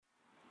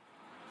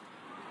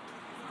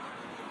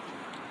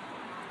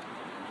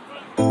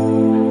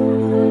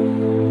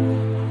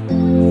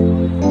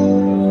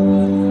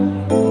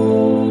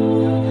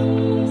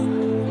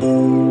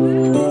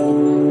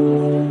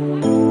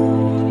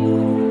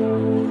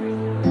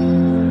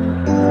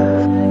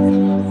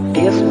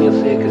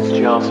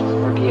just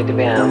for the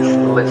advanced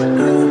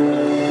listeners.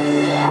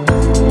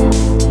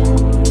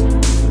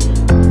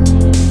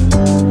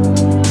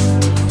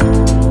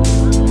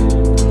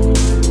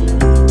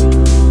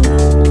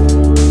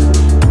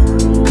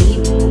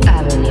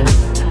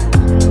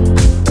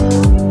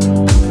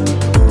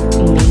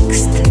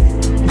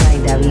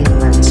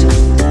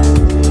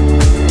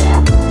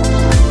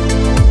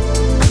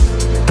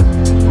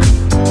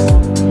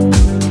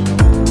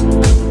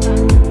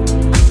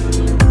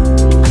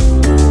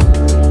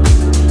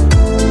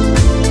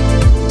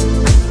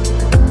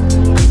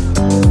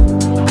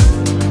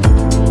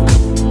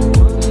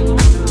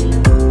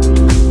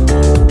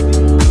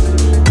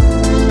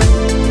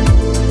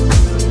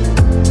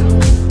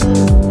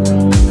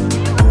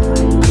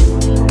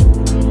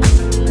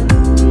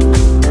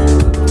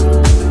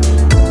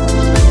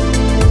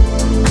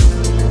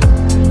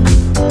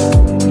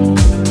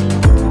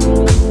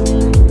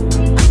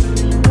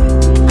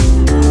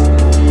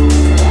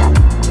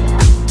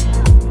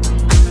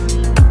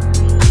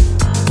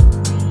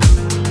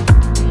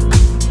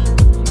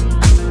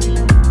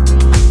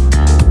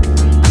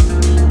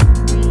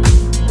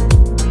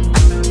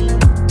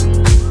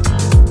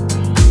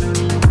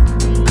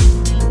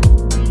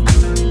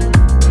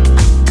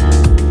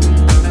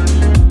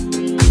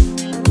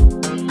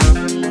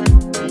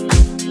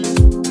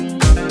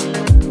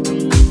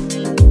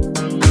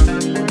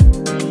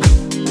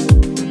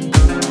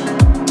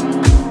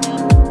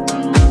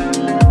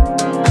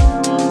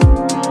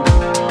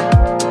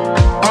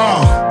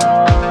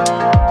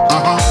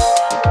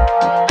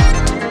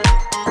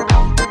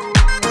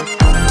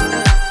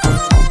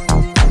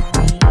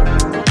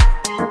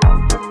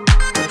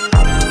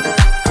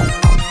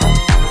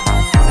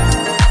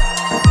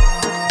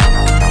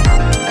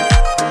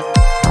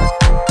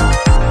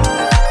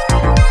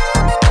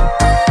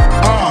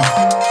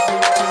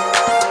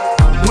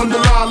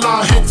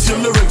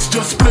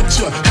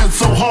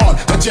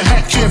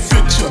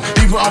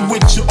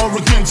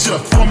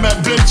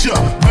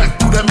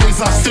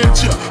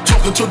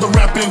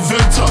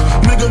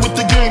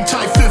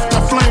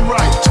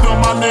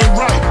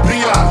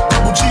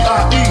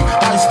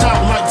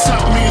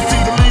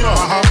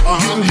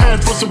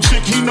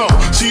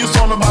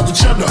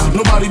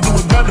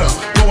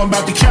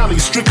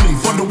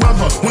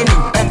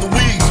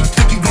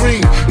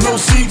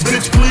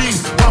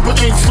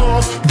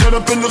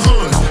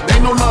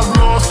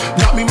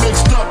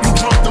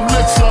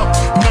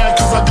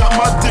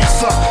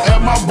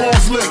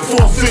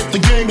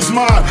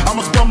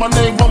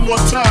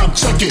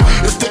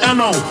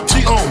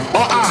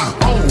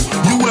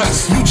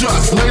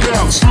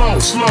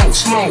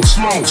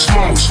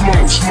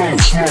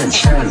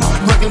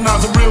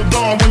 Recognize a real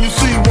dawn when you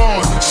see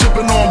one.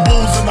 Sipping on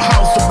booze in the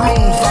house of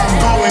blues. I'm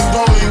going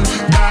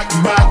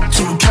back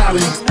to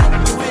Cali.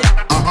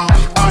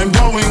 I'm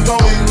going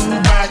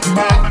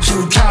back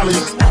to Cali.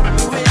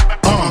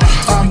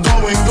 I'm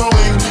going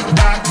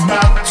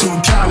back to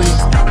Cali.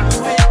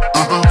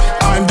 I'm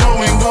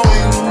going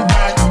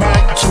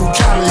back to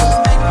Cali.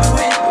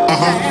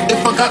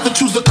 If I got to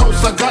choose the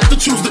coast, I got to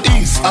choose the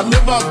east. I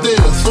live out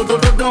there, so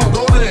don't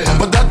go there.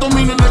 But that don't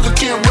mean a nigga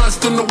can't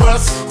rest in the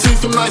west. See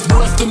some nice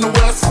breasts in the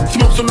west,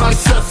 smoke some nice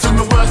sets in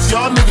the west.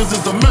 Y'all niggas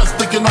is a mess,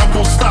 thinking I'm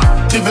gon' stop.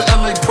 Give it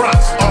LA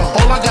props.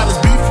 All I got is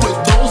beef with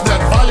those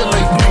that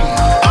violate me.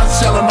 I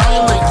shall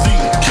annihilate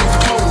thee. Case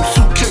closed,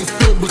 suitcase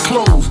filled with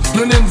clothes,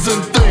 linens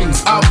and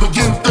things. I'll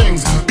begin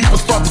things. People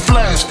start to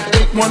flash.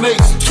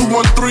 818s,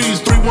 213s,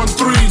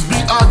 313s.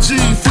 BIG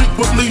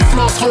frequently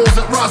floss holes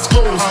at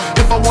Roscoe's.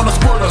 If I want a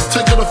squirter,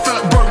 take it a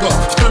fat burger.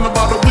 Spend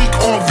about a week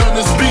on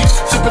Venice Beach,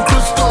 sipping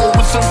Crisco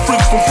with some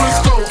freaks from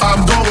Frisco.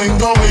 I'm going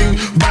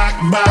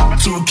back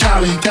to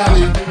Cali.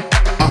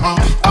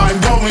 I'm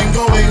going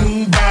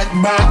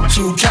back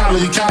to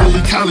Cali. I'm going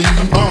back to Cali.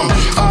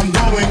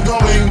 I'm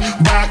going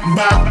back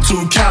to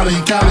Cali.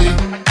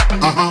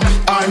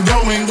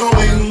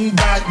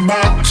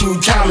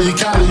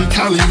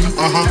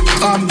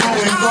 I'm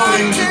going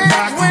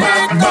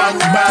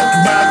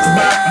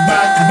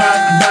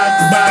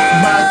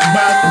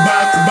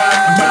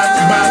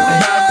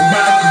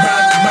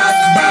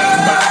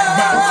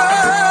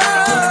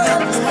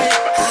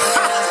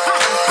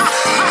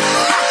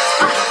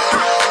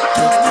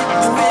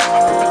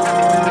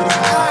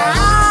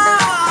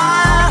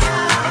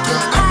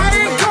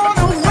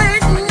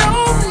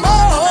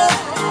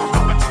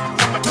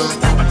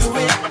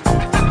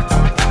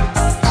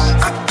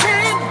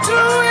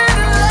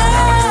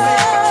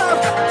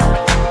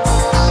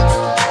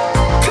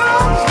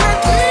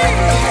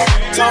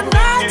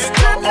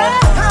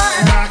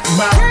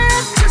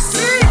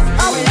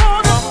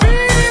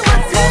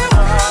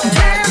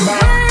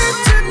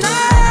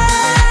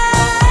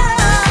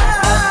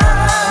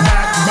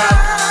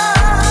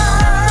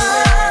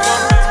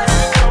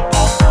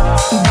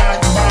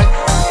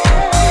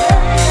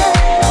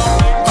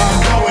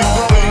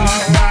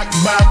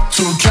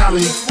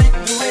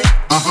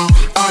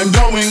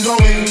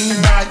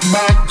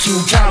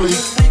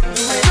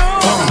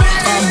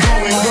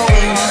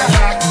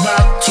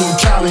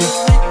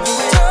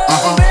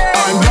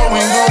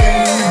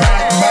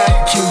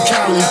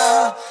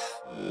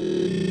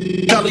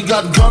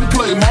got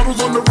gunplay.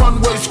 Models on the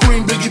runway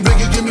scream, Biggie,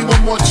 Biggie, give me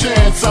one more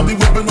chance. I'll be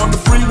whipping on the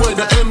freeway,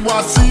 the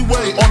NYC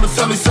way. On the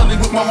celly celly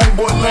with my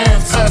homeboy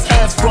Lance.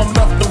 Ass from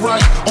left to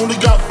right. Only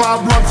got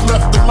 5 blunts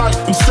left to light.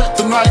 I'm set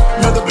tonight.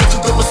 Met a bitch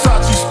at the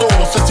Versace store.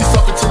 Said she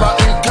suck it till I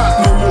ain't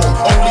got no more.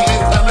 Only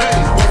in LA,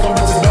 but them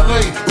bitches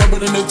ballet. Rub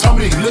it in their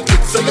tummy, lick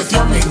it, say it's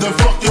yummy. Then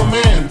fuck your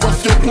man,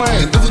 what's your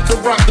plan? Is it to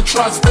rock the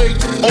tri-state?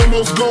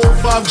 Almost gold,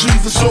 5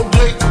 G's a show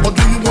date? Or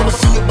do you wanna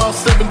see about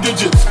 7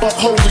 digits? Fuck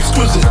hoes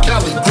exquisite,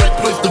 Cali, great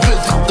place to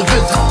visit, to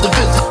visit, to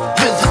visit,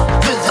 visit,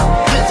 visit,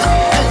 visit,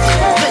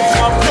 visit,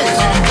 visit.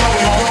 I'm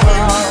going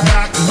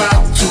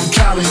back to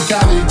Cali,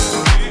 Cali.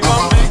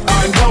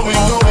 I'm going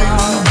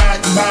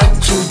back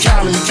to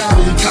Cali,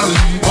 Cali, Cali.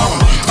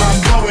 I'm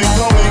going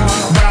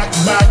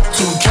back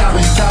to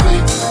Cali, Cali.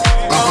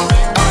 I'm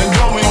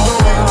going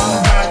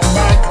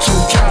back to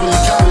Cali,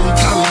 Cali,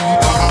 Cali.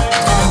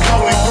 I'm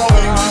going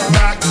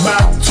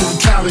back to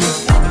Cali.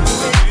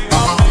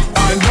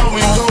 I'm going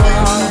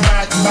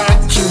back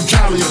to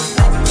Cali.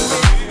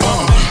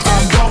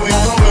 I'm going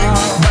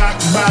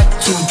back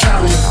to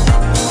Cali.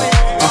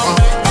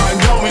 I'm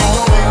going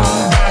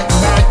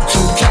back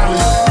to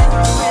Cali.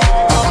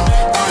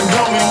 I'm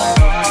going.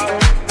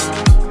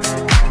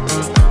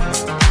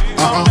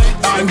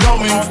 I'm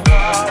going.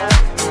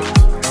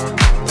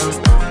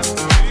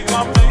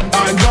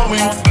 I'm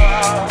going.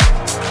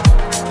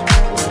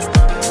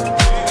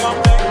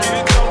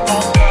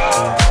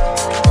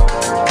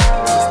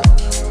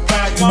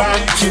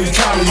 Back to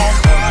Cali.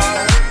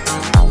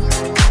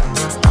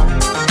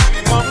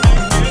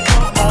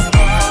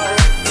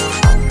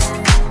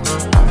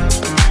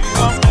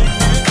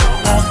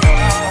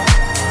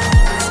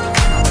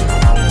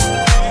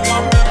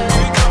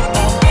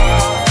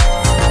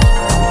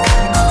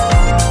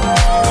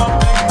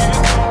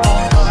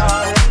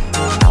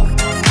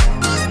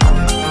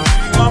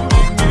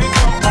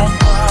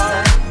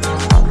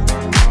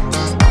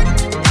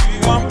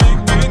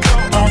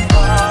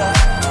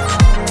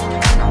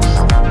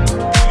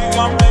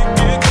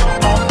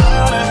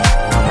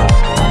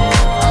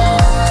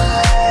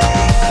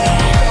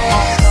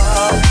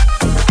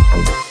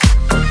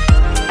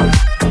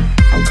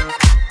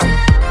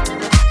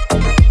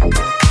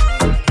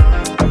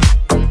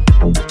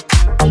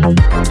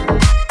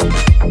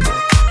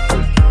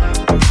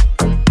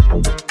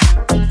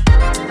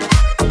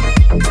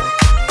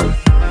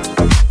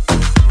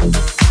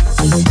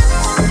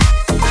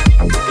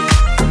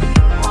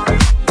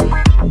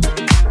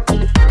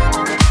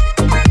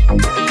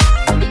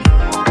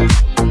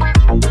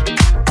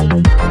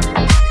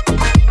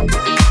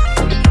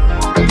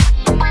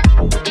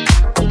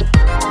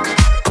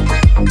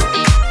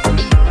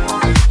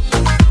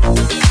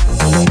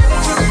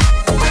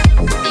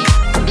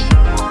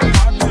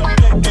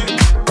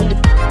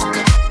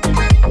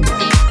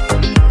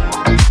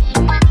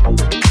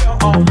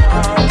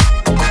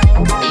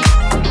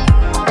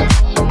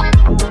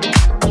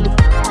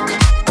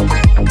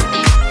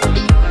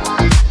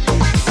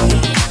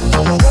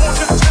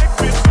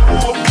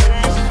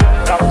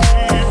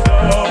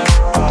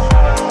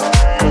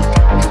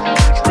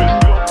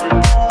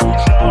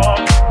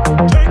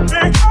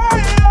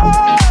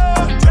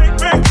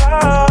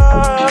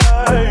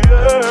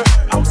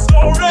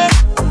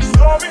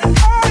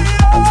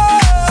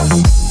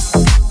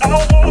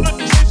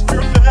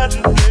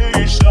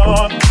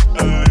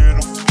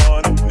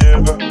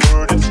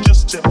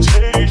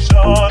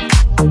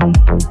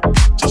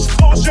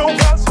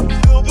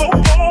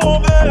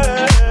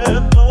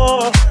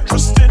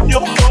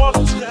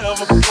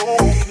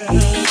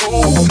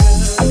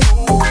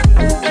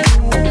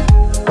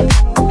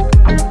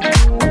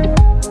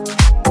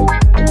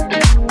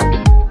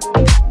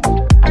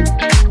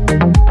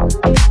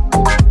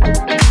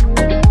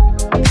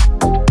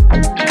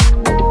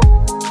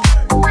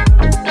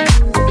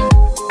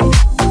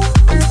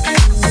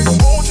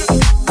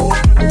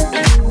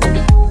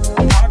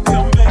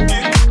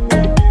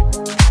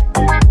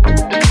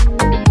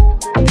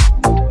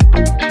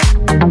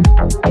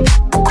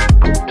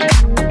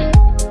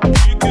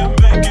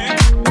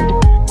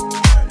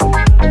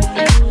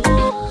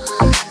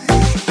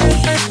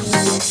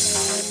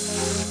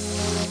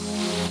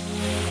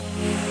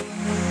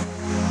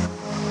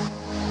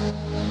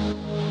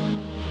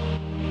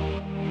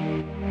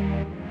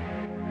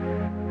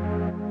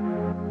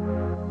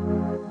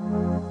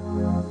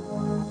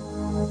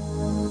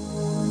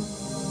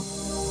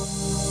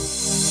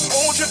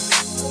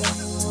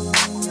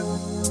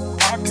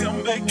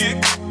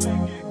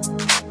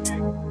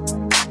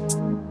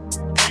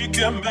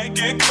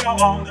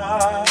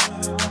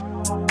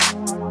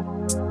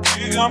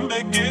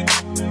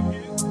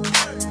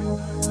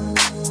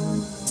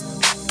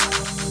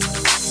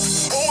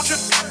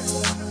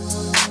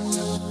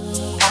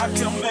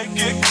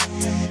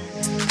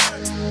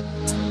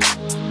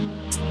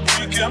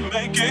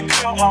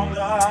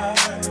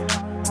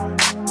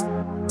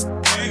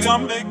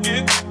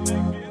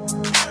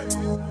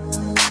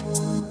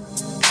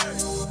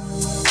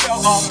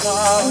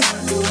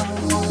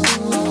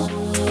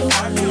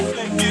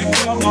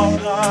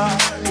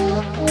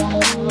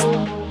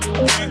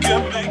 We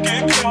can make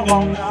it come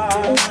all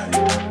night.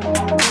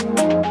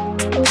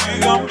 We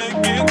gon'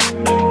 make it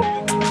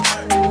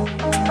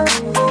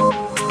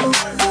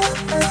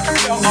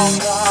come all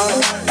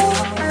night.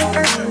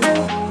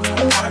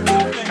 I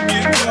can make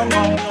it come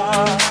all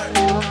night.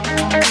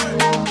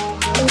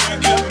 We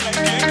can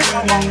make it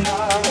come all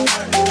night.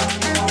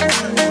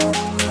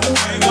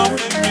 We gon'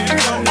 make it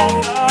come all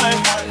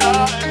night, all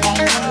night, all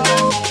night.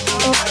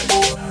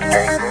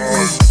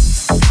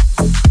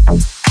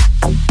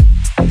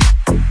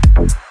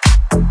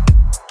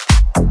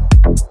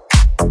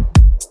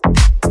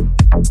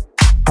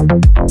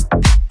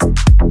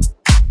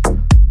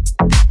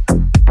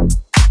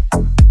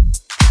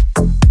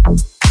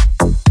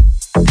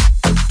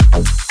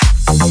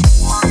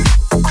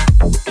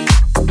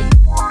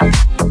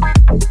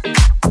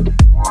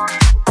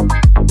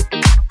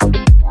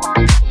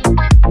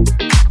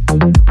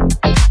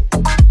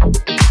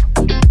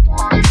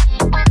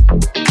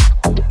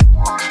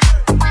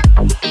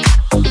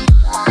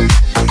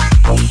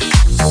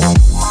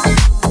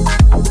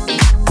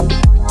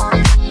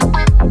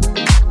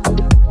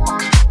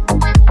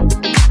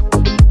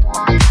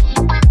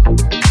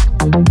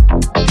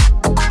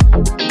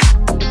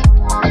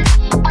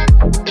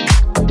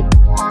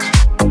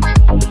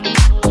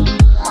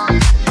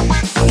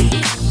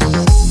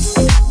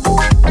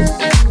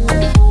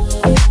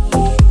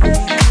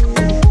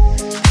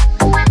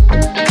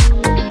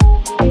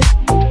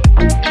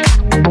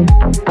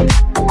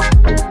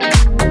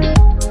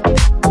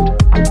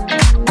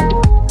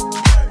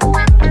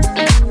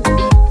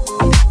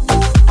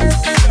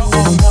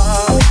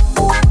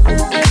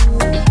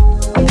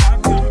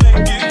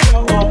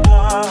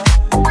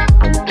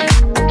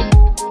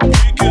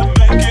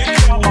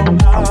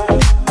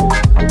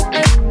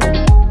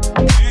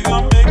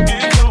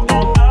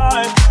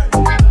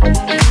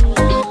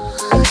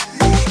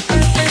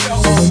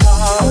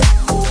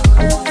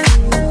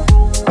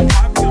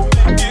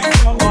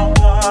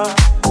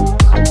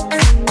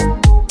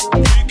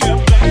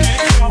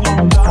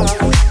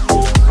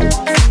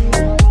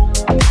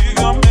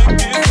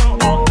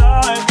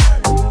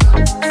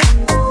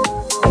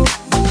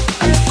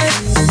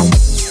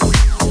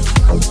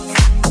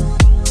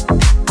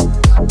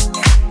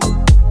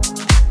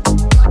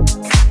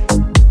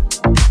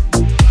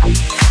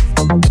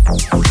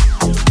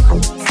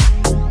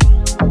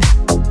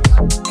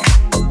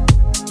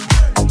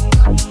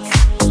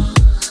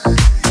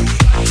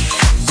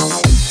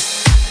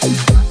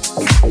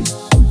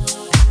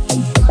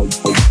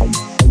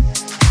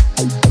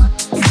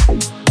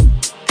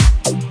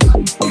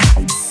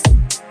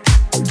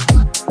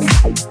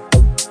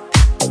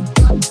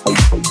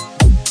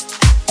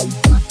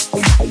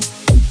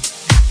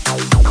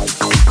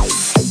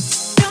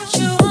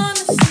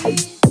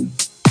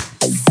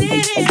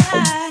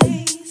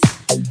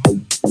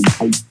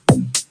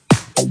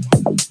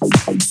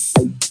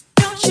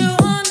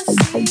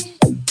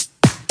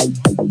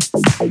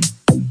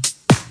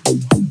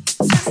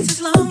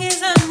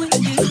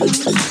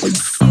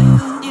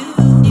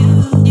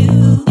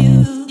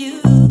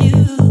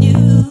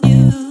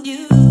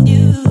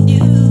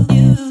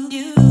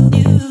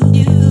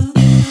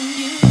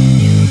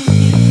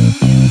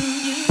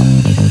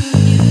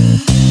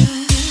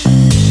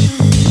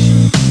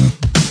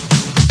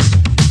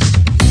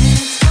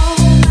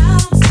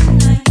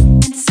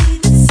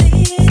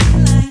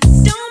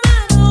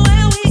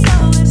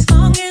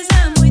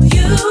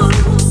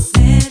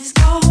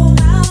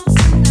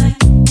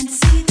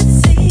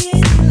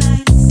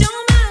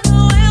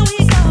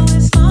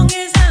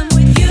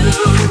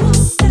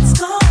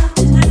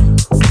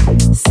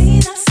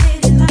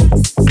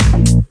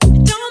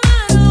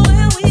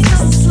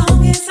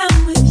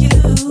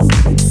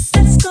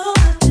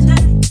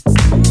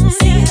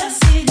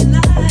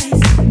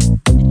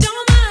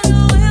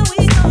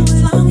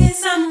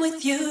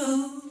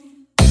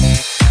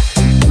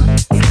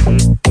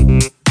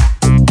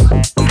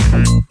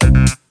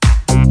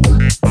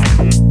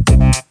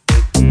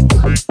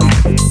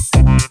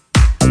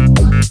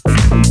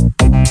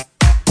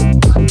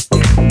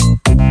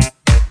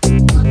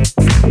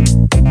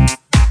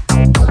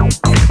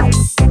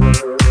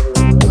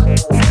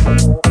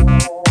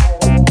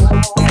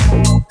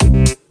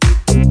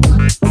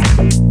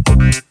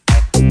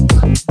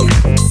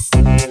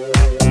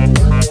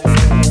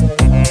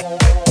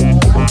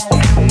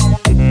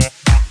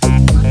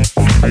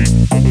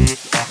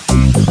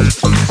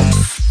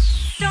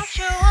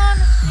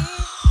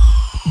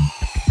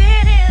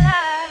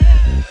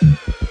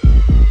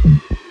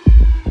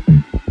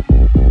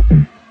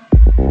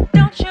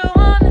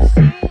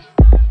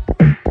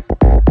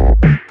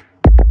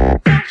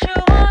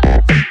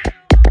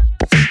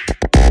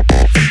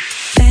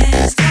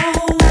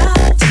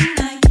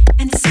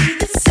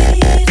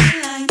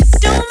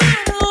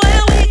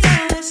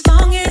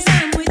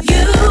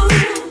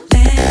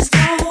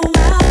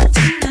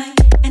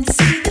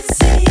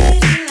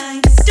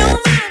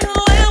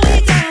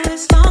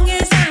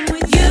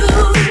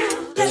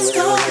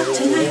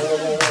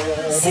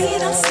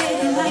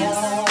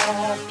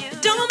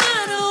 Don't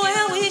matter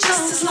where we go,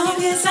 as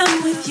long as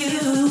I'm with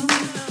you.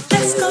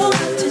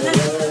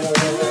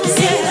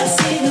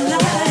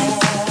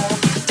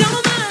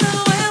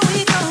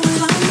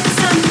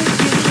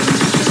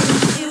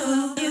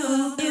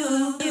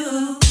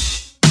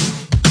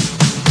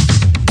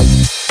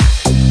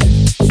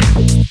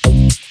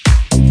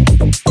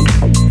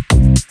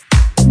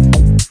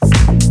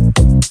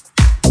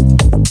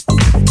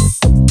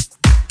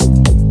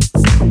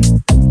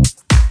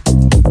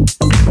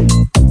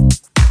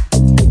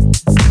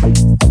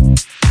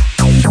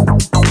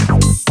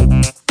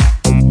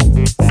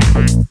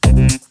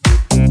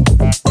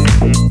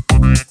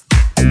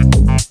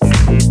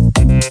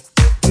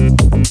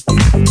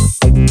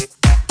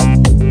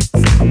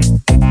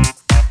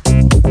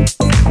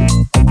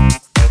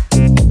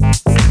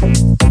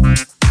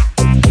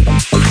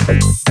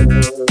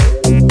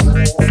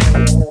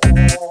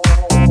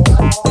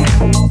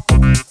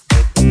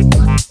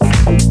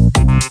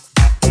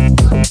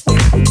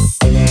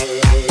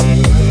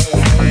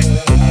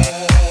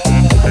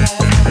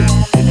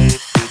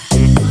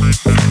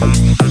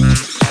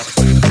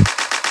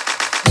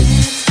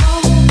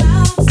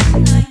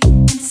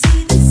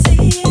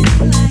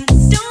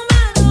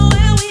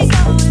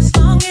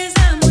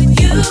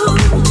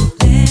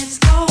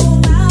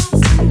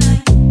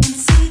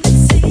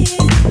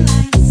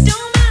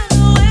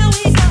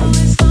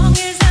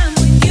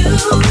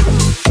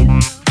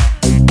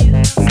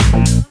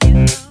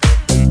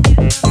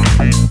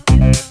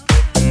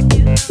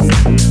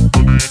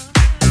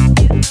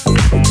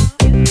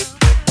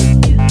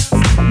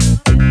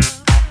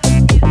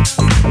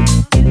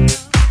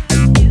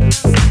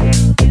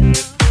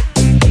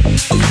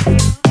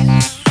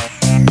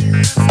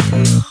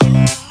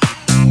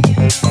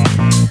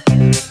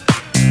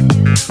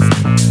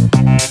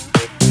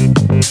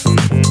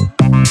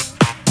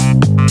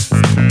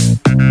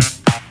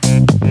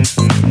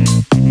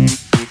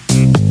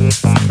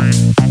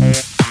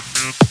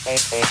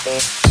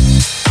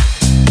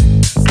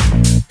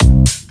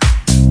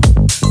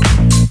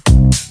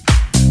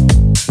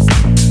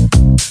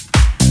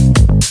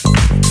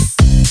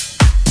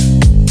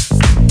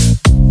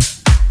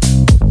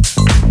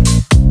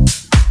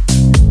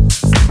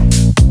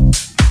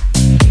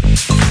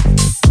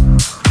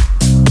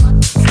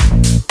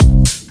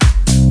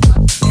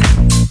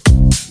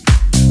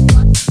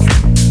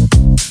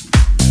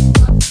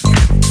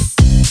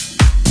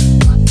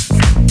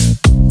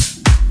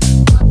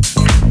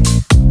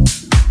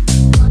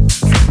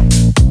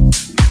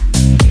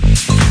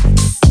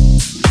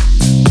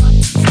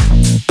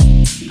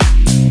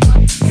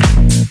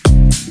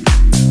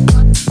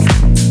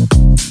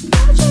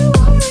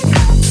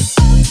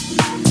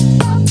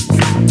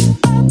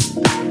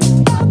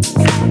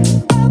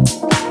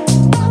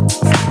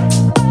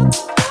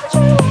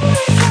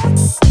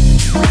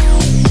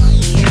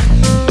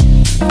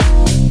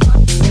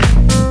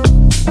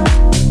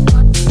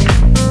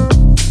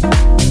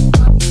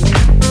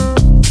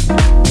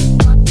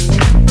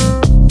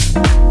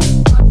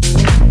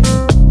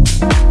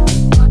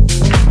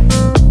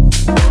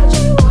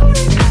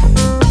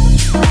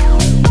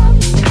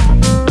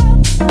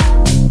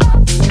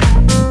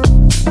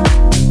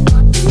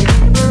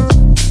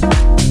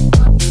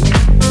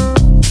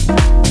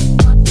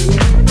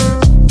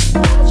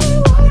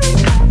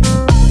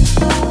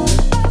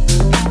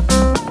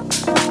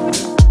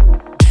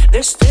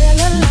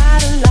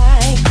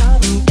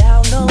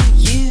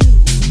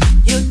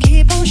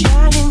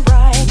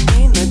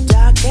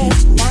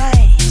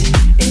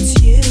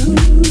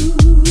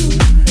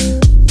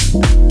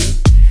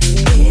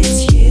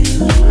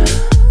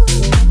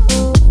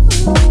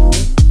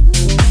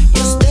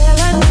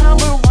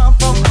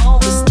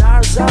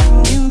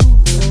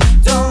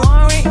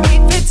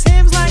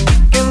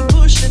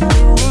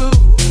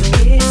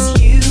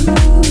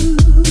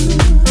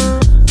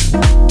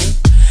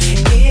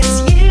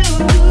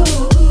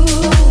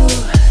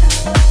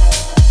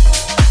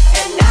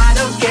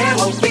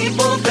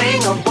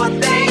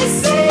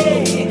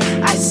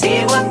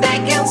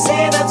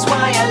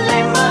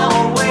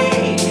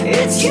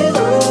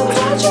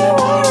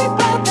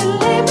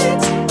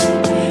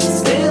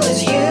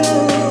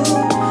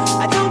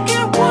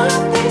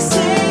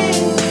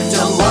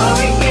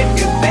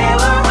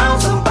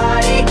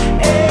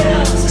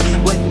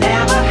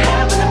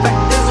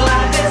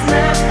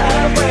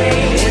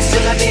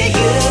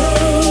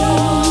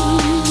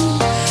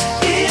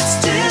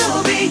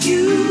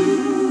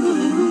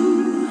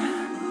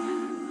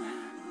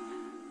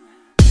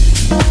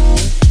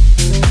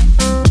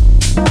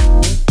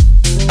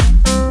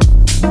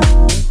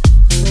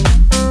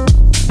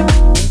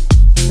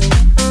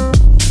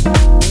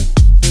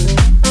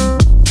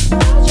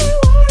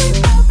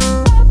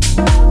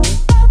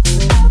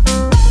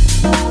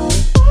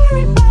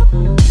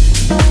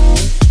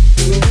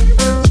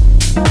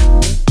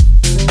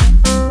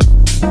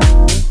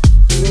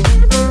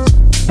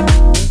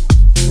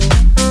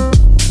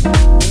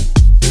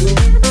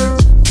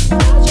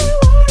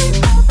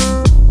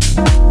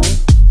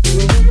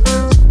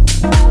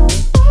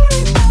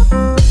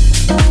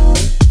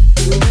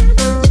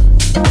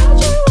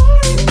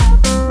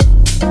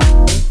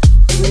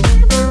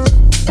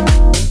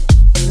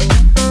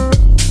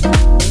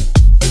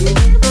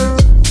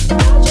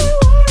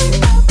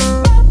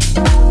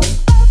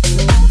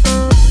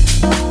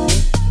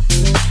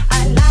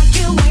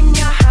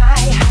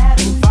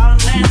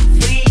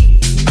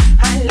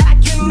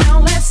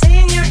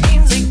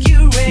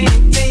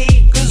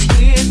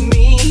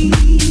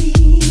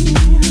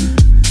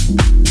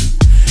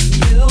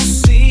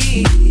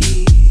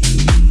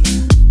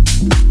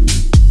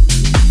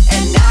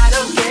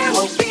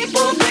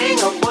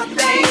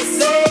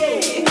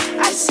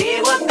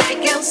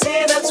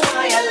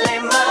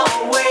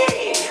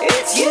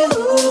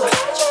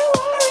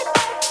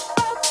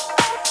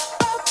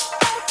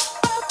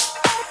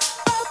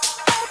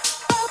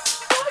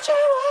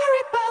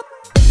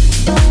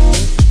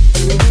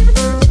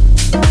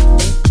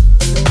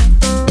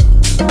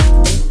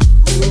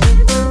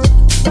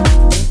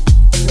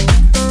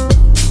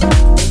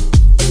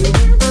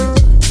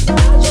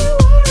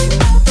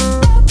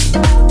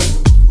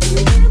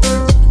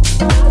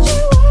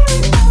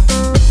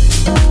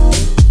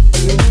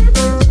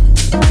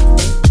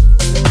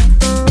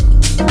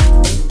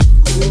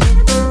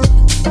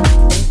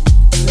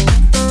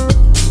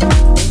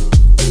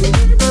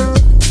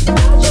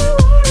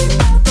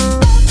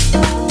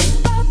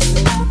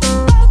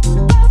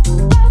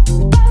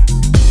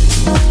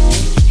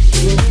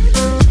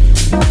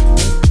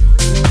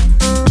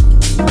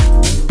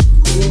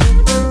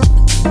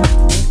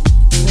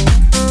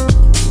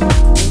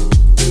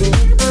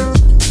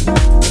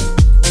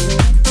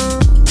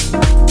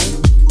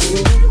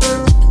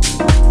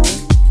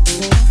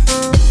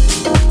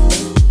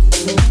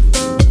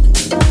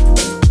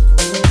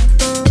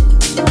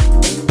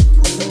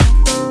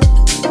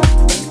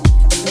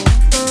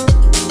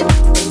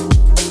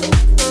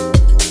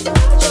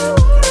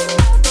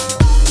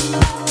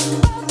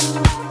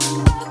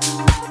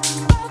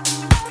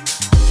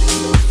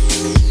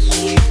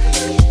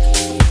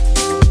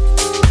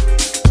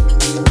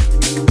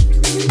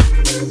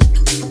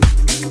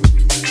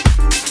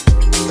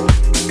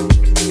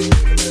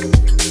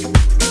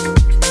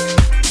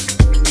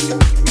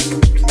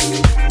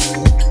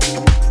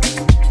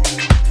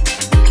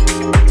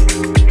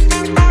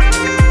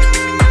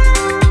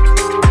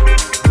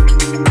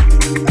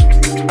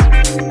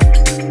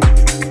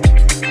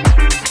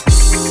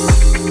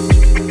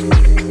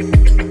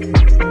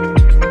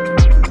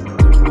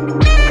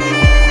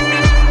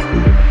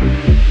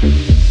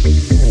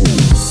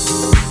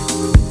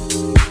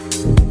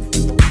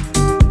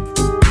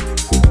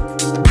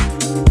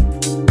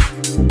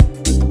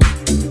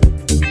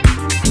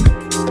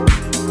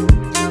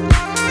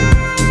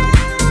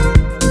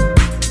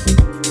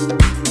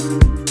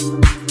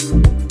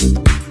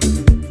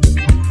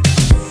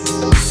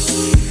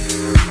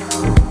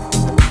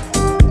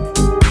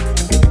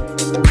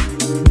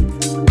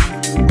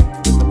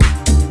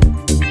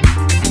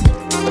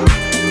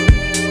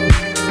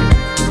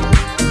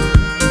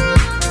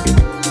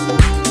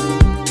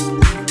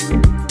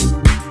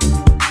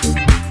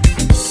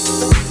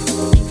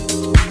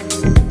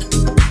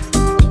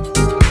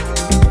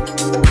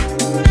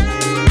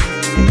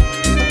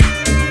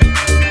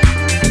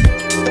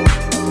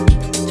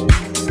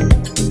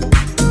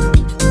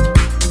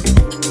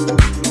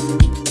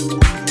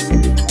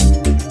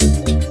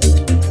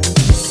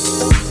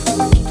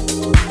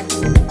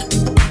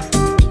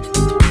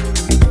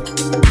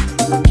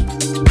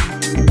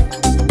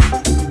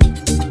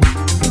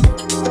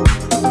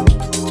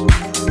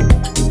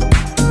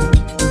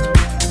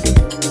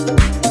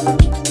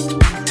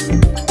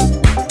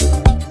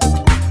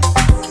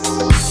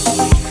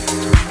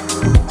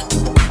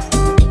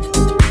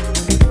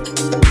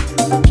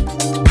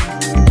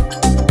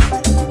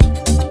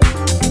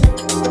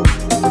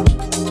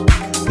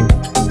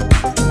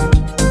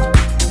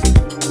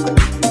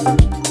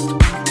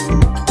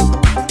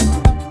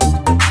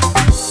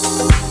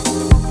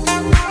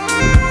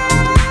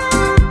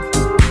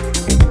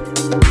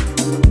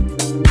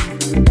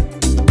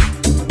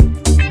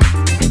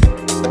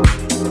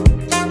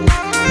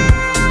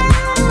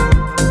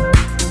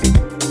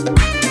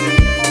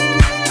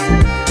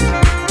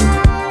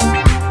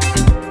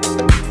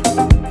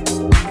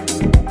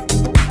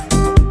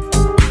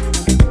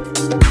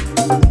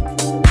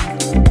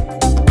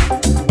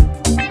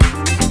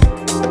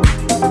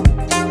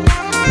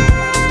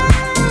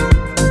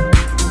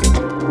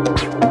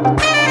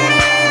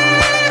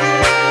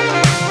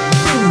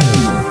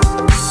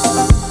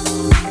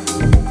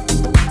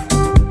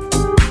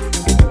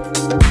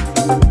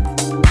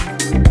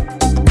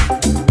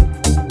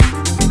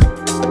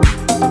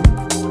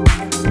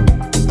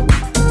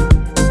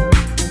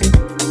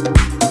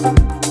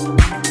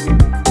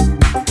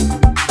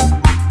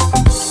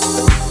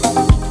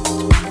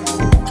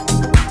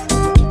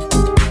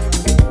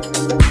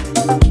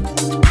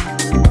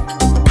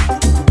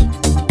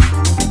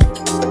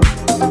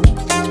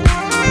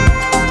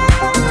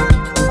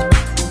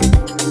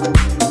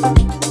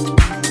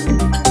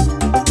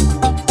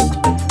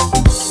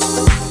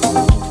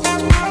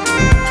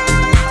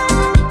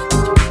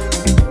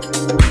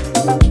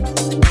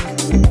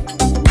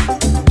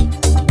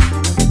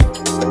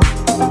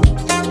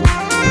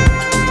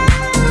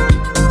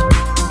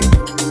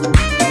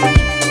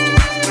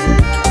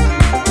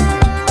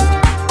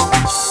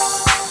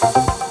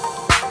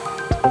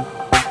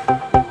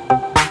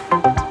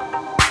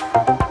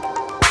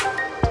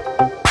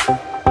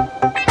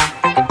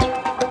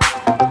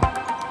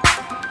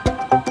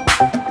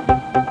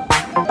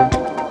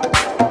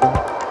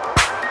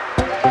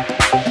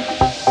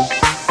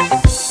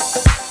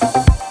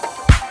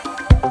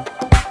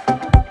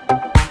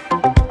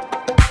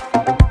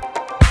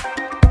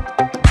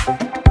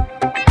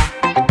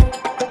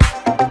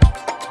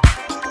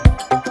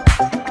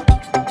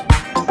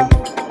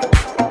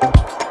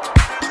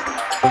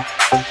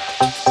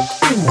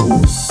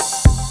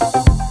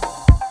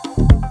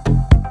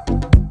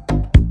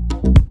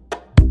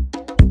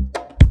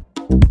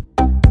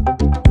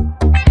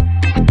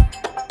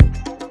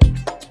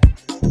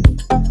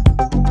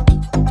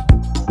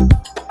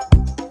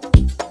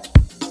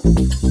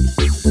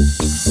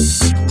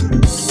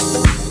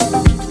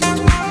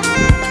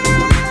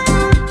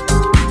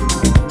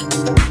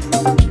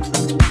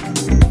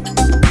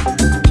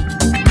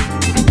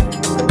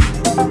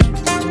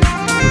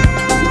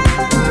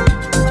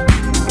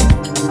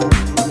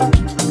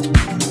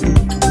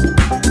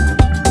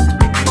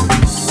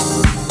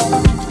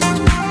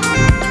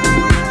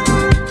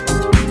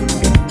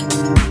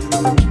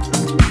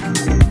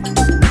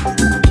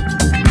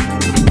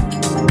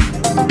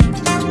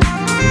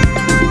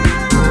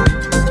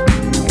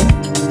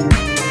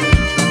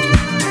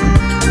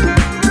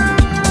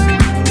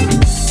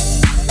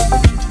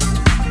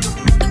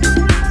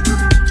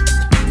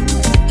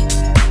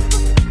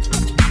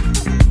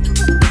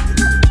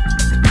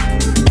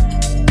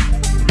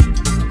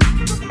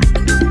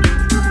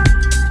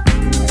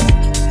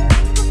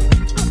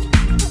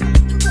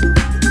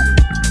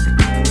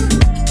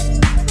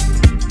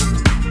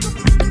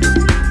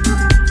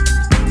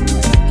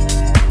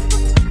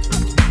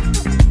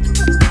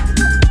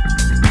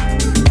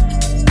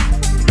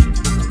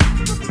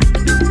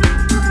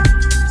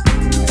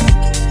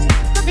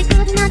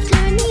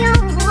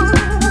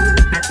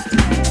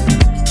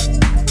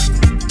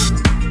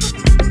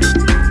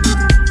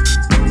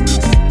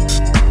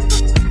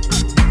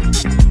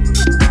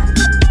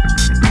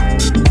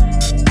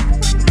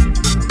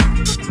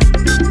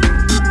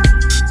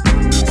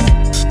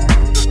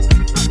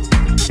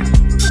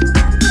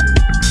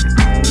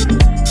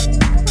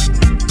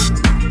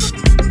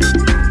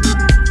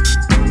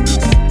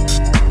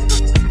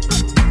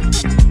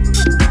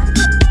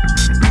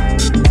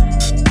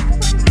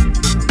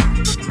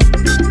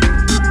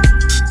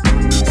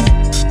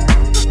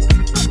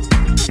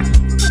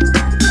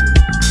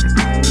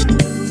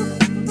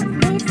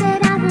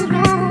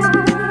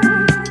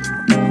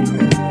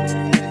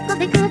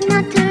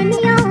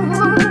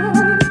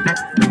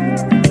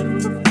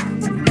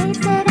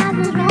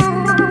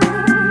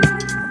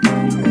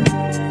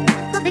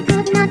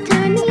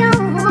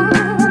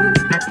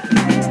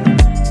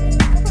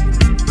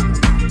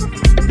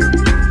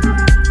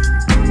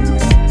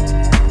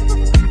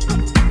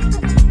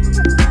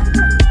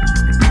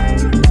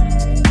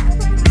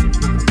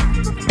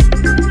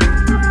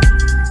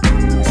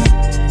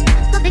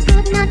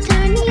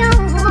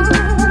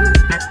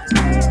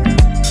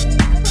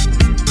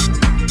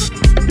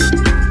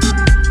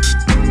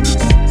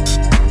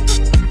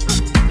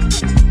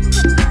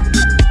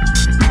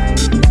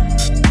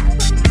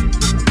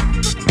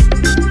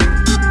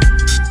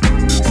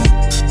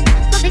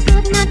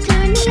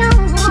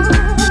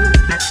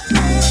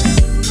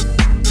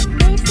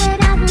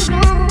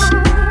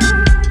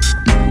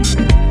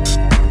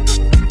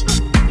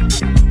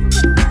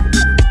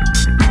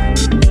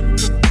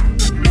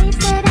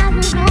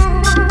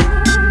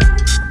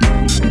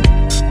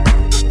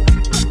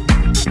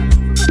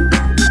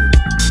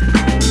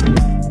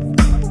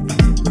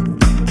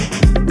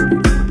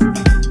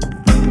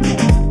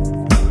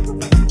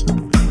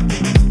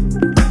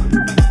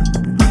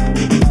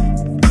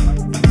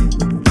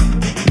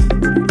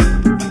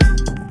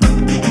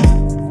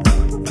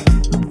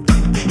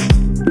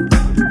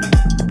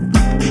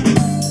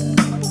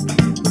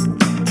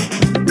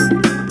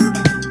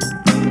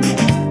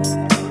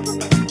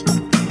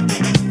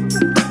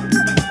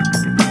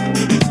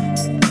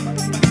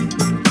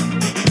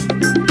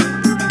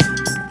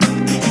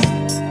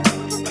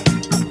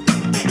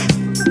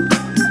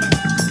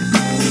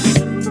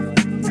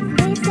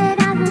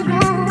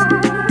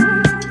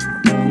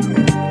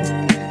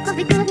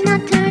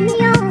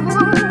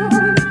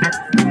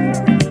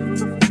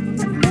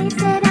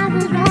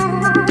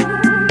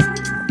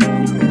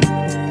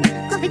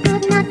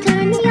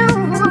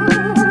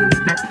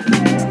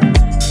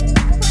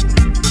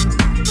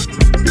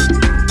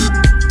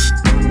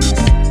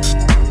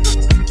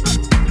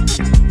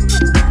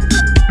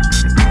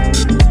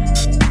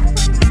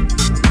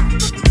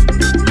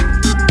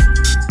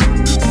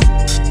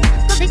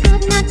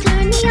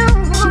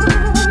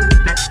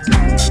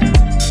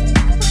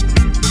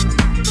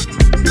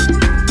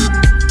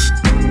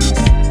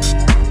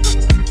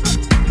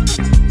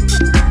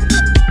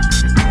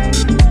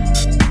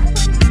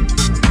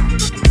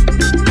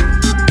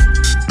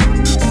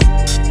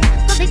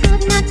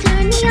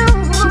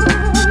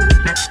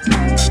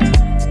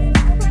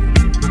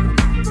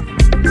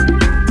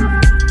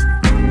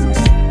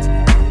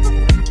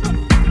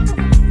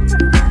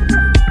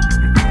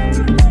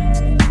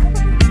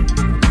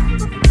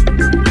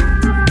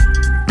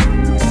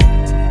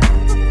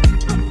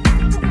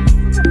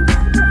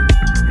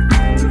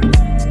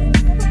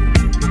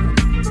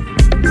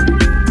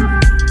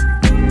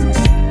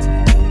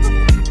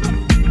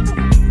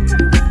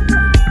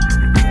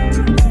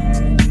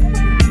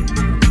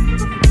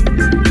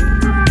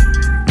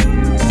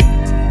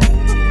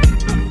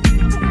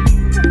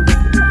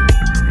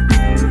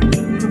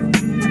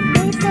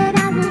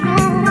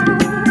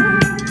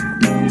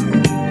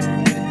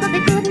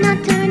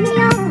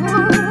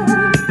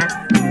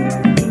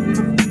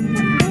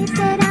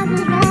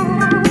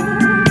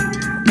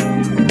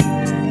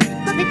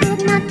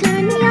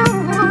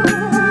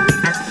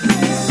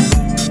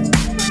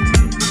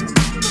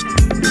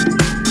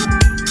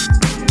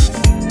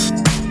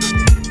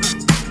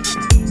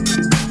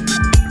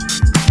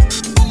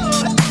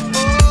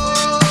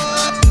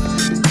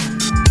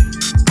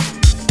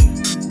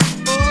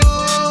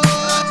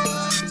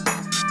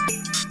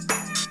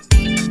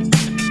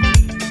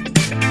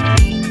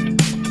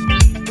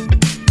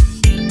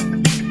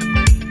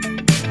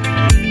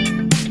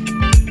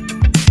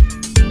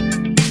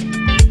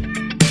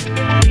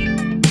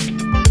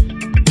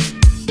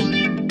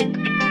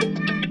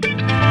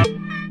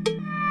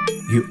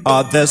 You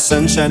are the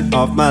sunshine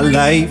of my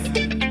life.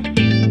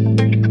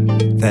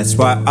 That's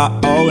why I'll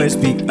always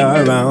be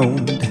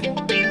around.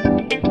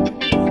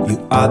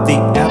 You are the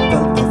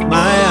apple of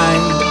my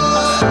eye.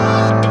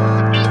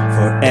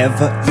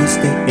 Forever you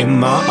stay in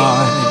my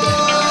heart.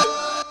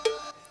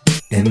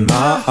 In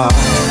my heart.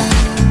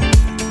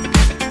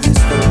 You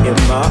stay in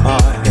my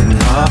heart. In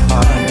my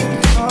heart.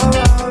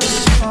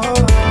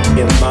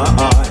 In my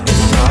heart. In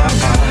my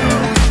heart.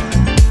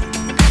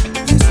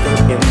 You stay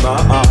in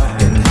my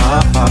heart. In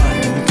my heart.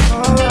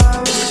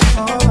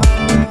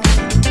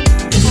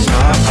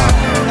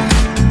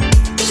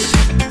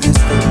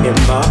 In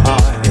my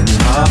heart, in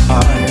my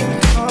heart,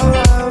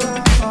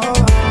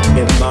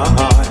 in my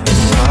heart, in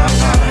my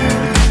heart,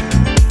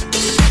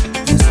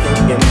 you stay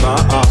in my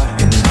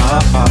heart, in my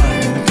heart.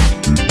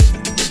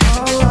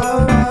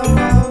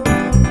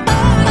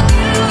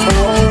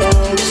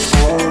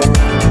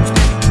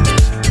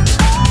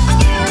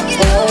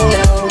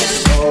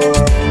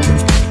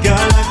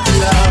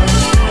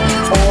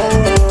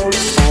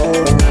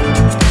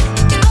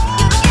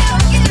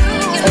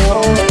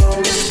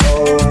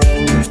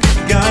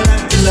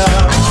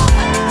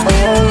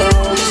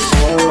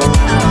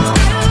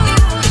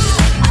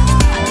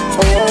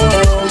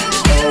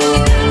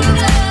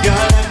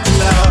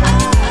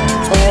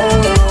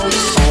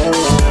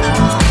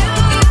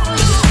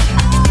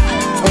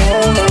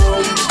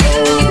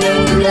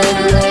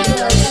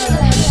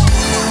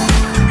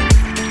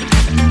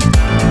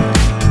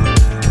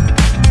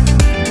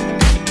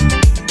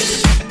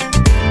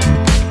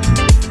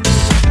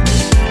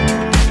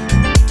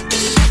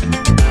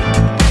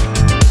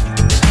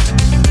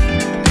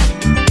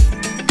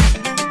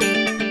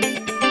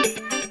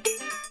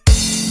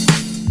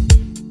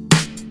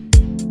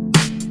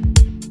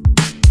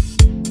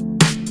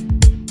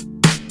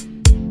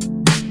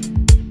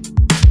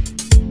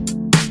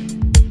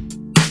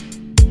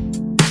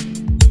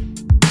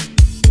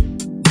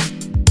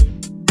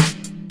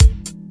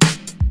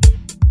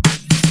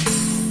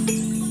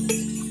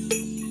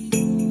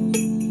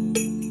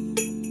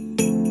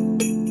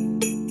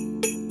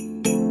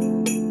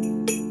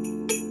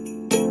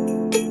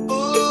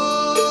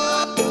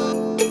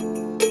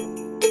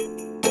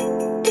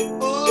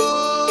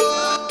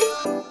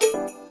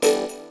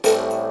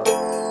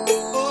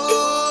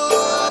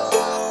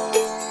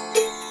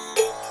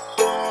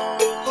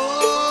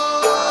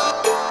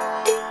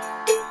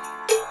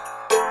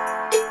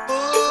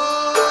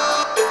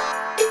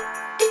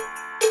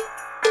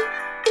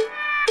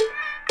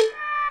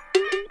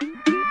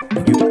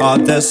 You are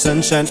the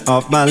sunshine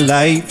of my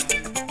life.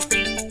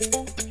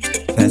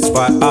 That's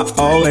why I'll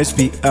always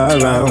be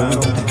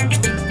around.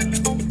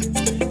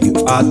 You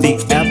are the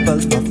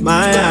apple of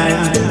my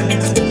eye.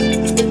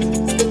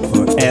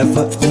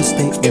 Forever you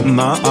stay in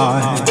my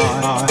heart.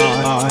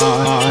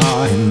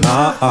 In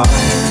my heart.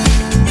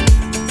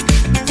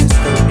 You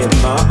stay in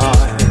my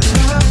heart.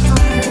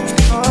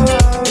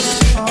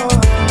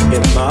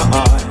 In my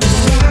heart.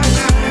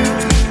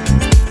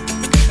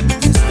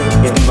 You stay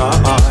in my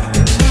heart.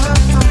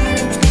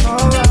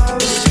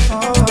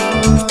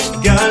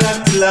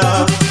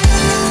 Love.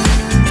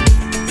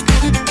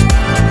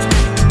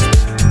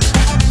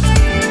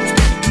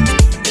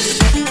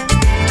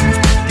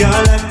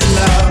 Girl, let the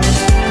love.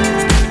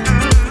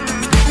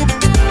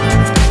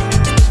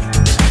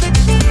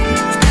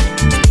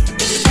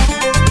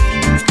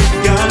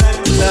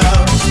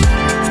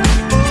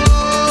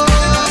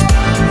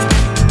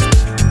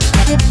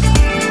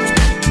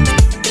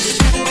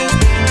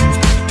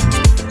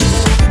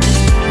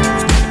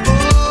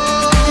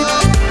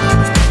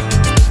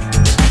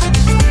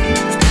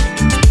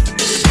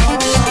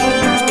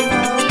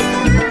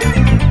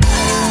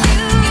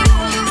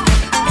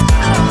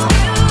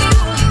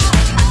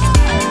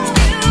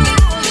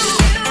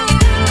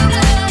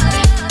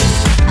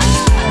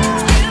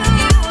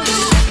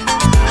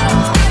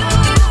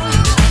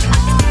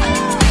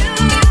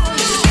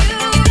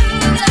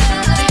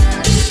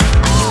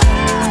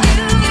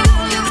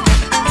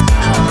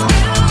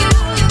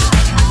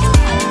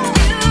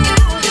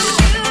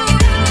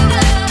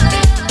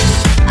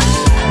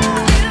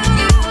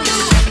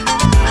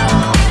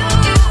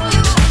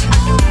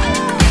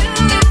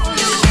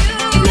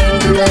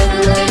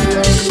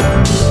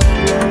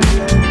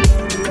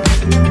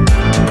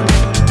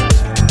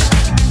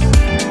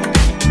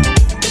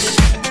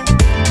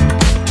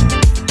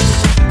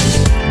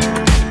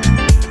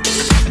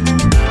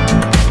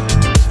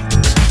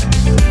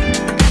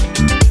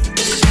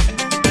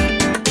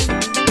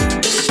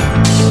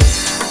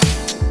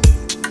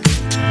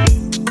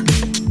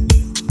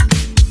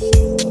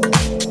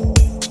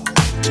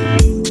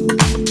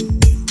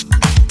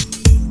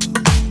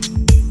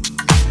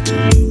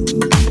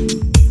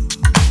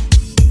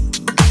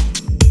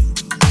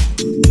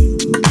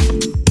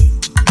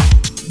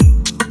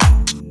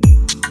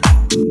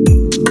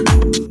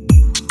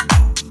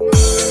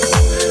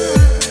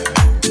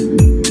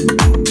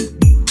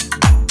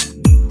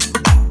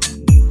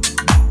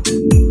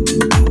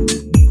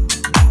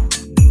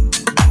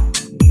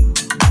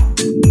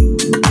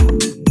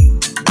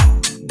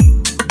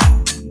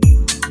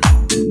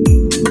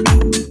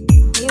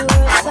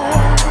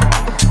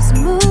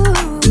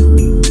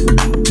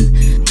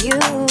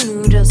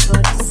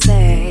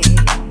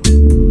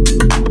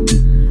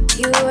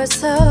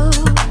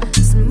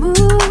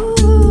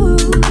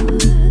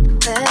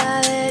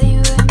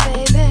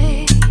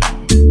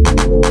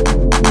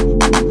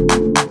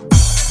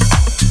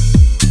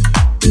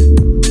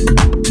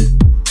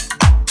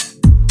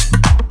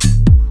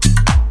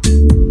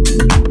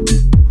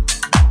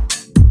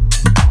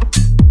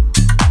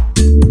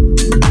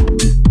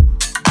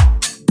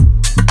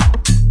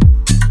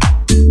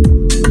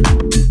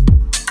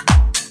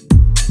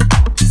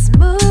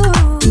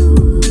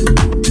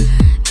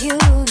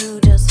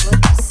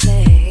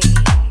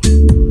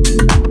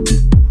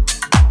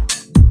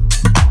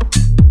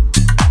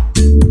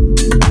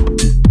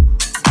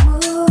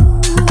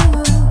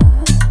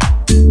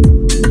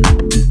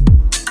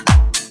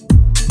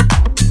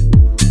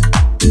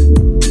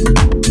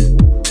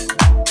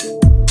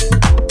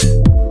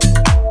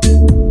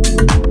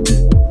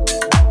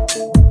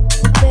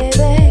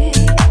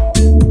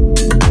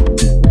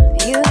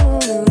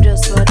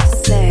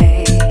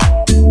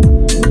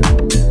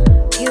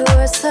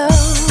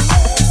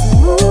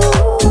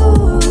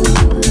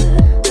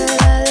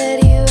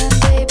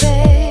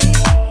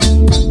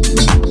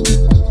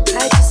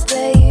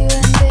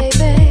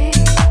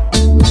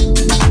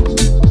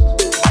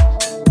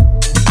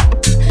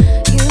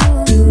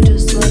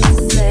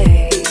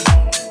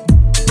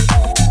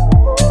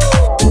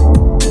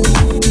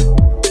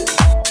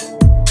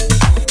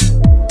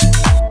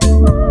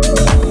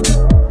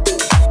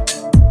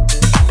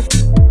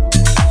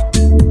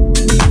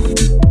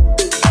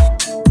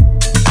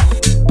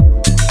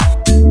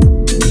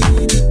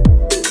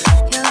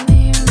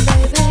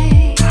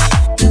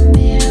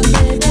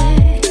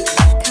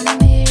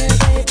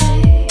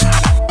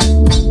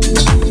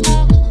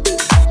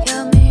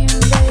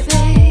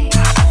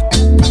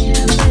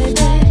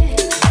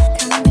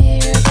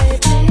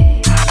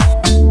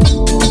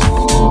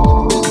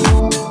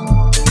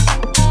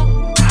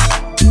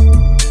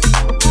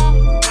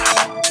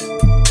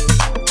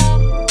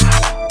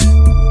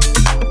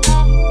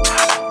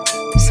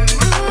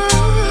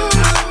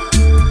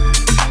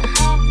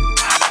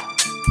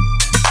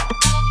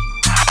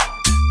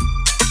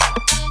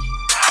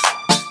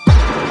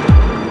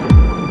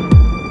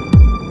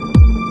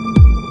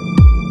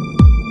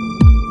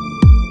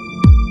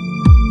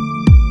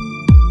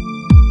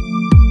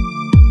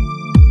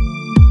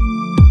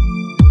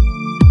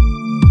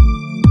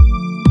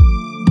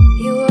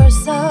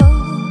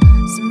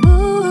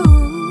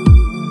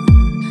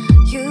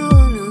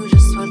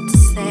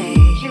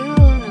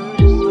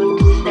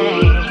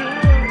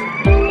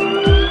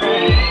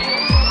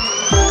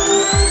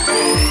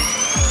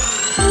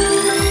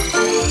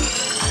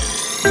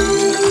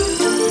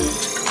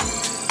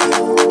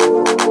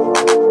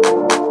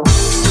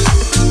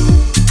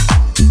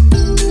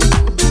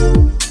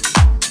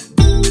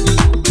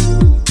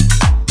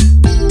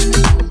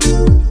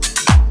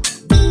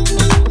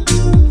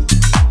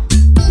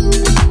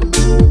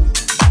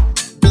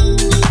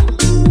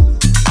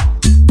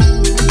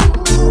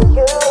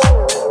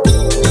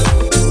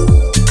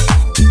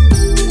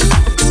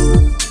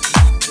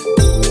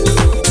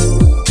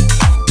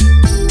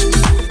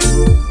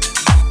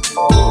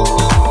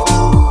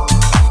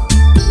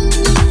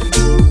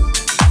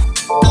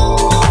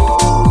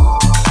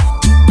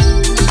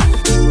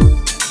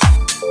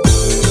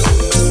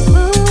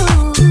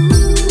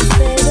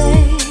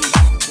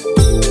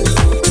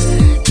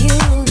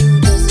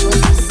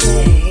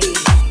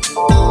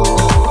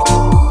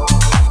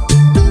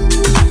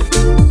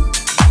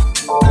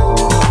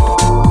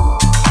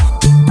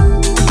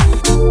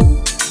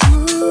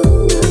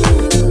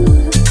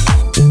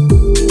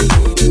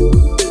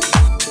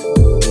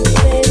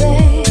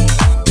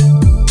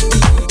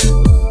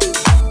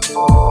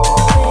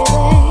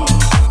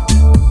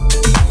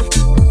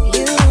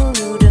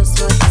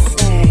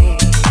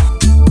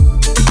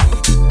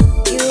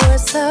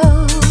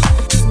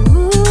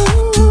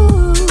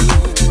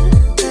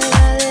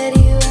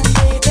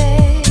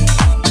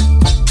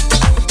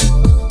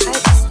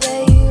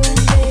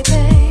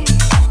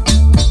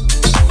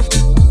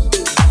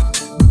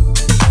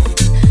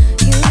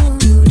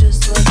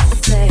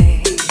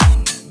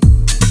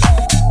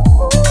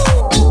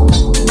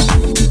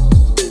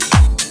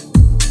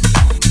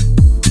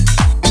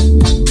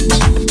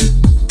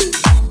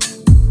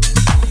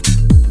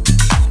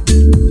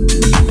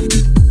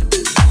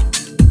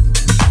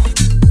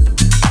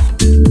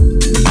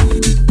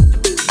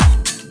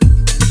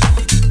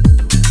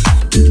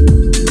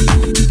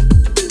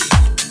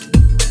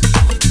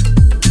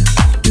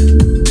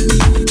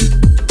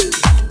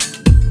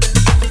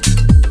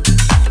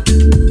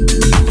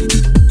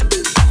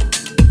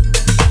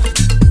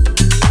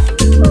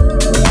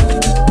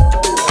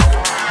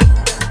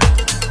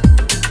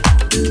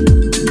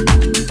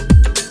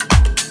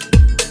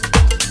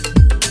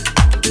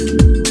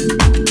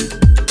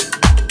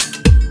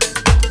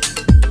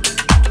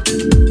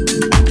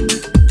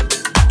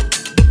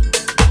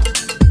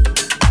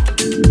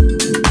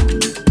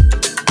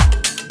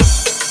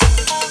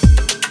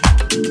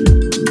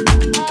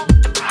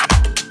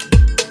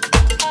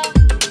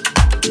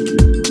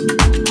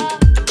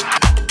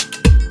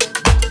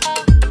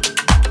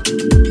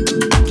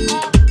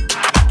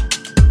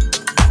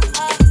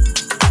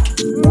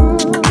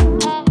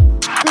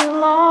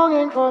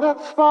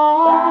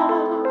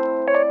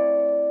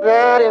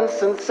 That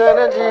instant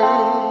energy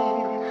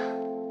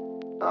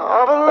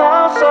of a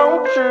love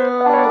so true,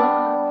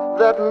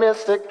 that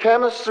mystic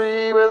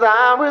chemistry with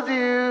I'm with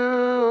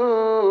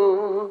you.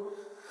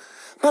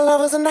 My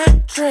love is a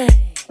night train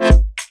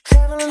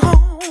traveling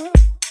home.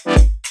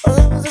 My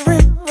love is a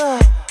river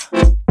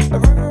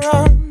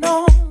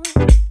unknown.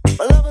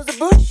 My love is a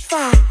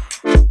bushfire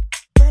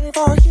burning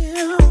for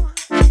you.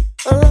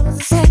 My love is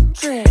a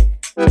century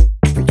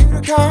for you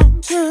to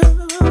come to.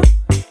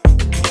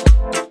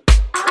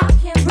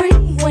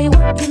 When you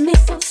work with me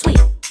so sweet,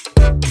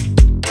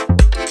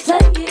 play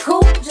it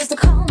cool just to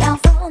calm down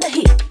from the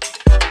heat.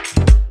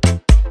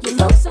 You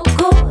look so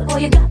good, boy,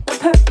 you got the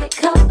perfect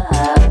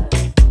cover.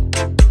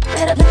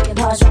 Better play your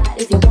cards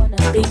right if you wanna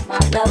be my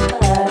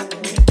lover.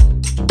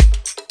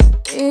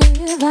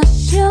 If I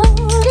showed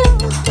you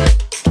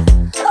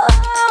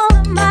all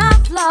of my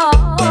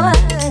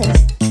flaws,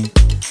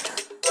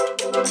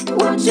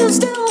 would you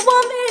still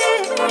want me?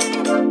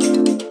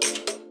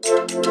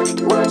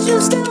 Would you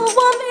still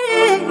want me?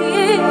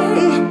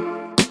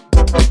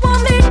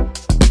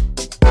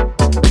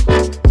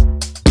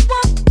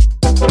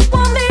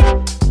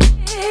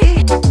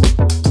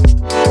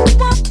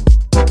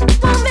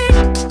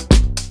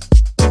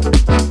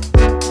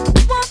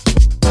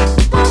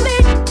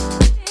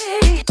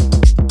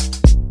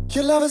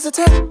 Your love is a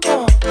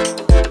tempo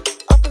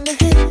up in the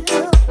hills.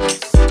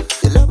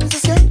 Your love is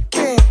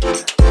escaping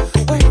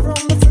away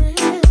from the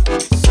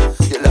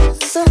thrills. Your love is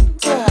the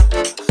center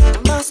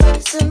of my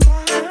space and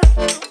time.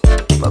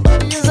 My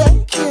body is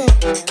aching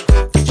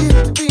for you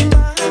to be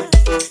mine.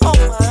 Oh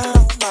my,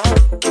 oh my.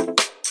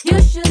 You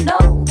should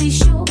know, be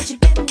sure what you're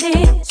getting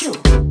into.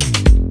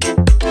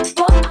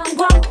 Boy, I'm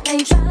grown,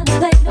 ain't trying to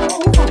play no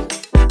fool.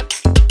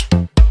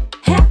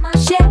 Have my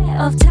share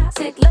of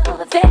toxic love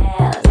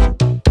affairs.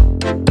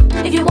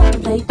 If you wanna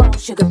play ball,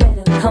 sugar,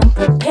 better come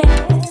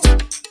prepared.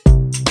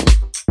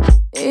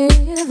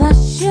 If I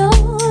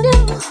showed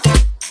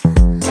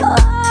you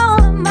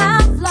all of my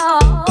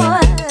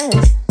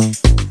flaws,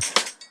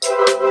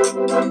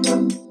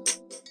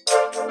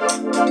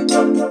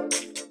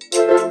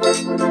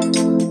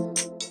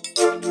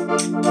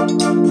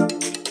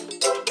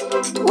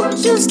 would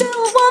you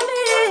still want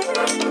me?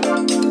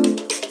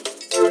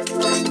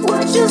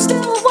 Would you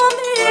still want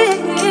me?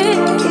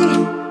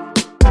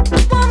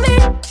 Want me?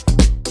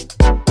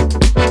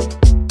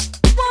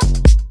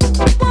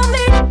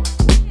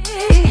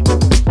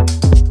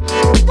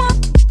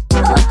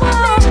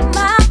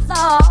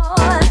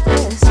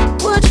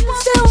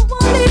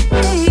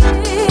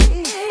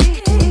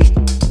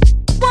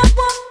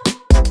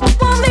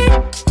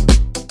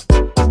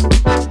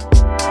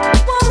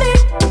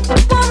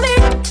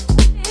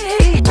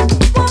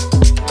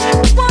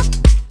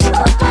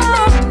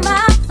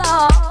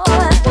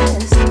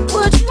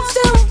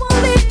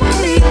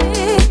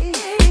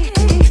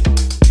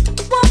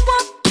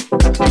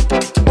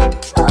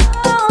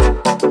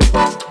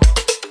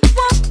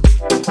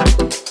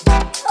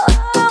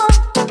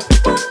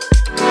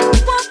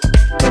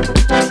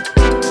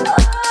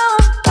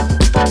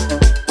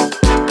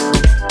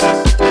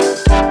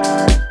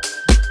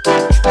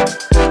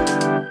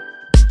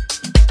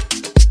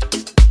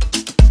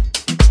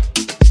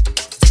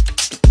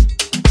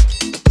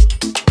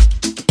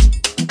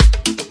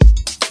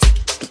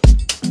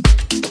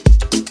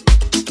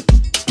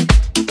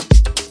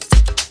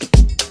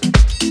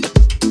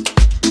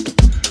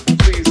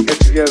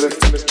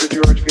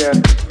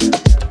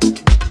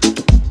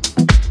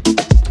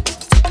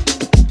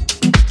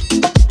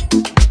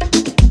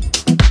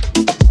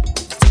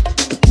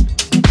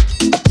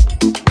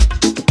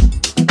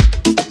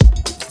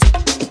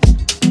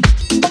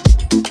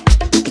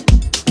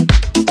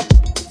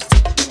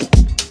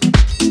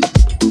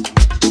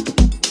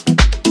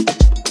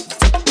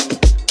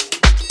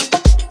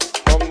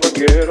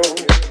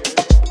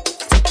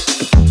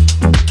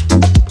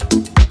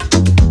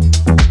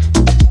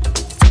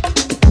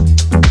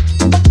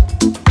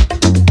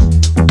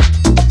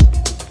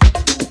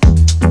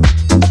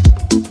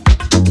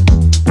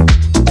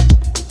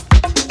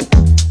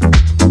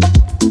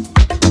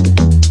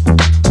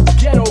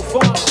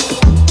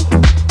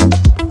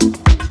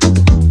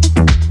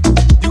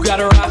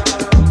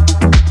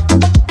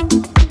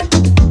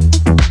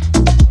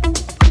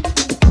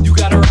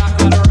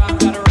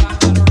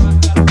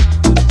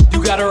 You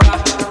gotta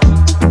rock.